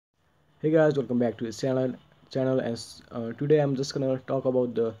Hey guys, welcome back to this channel and today I'm just gonna talk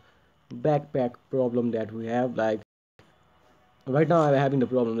about the backpack problem that we have. Like right now I'm having the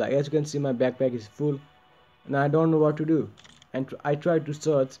problem, like as you can see my backpack is full and I don't know what to do, and I tried to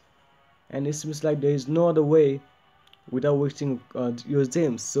search and it seems like there is no other way without wasting your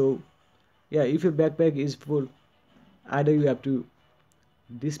gems. So yeah, if your backpack is full, either you have to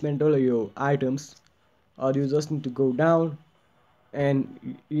dismantle your items or you just need to go down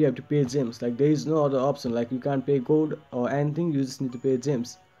and you have to pay gems. Like there is no other option, like you can't pay gold or anything, you just need to pay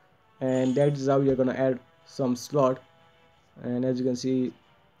gems. And that is how you're gonna add some slot. And as you can see,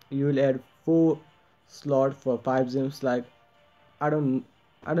 you will add 4 slot for 5 gems. Like i don't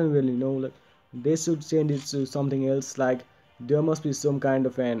I don't really know, like they should change it to something else. Like there must be some kind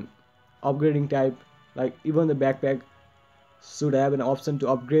of an upgrading type, like even the backpack should have an option to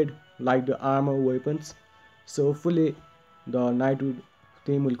upgrade like the armor weapons. So hopefully the Knighthood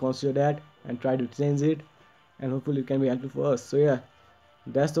team will consider that and try to change it, and hopefully it can be helpful for us. So yeah,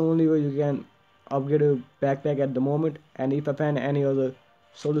 that's the only way you can upgrade a backpack at the moment, and if I find any other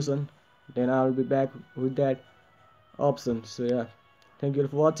solution then I'll be back with that option. So yeah, thank you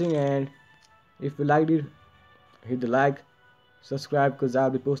for watching, and if you liked it, hit the like, subscribe, because I'll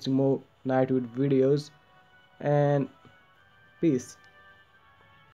be posting more Knighthood videos, and peace.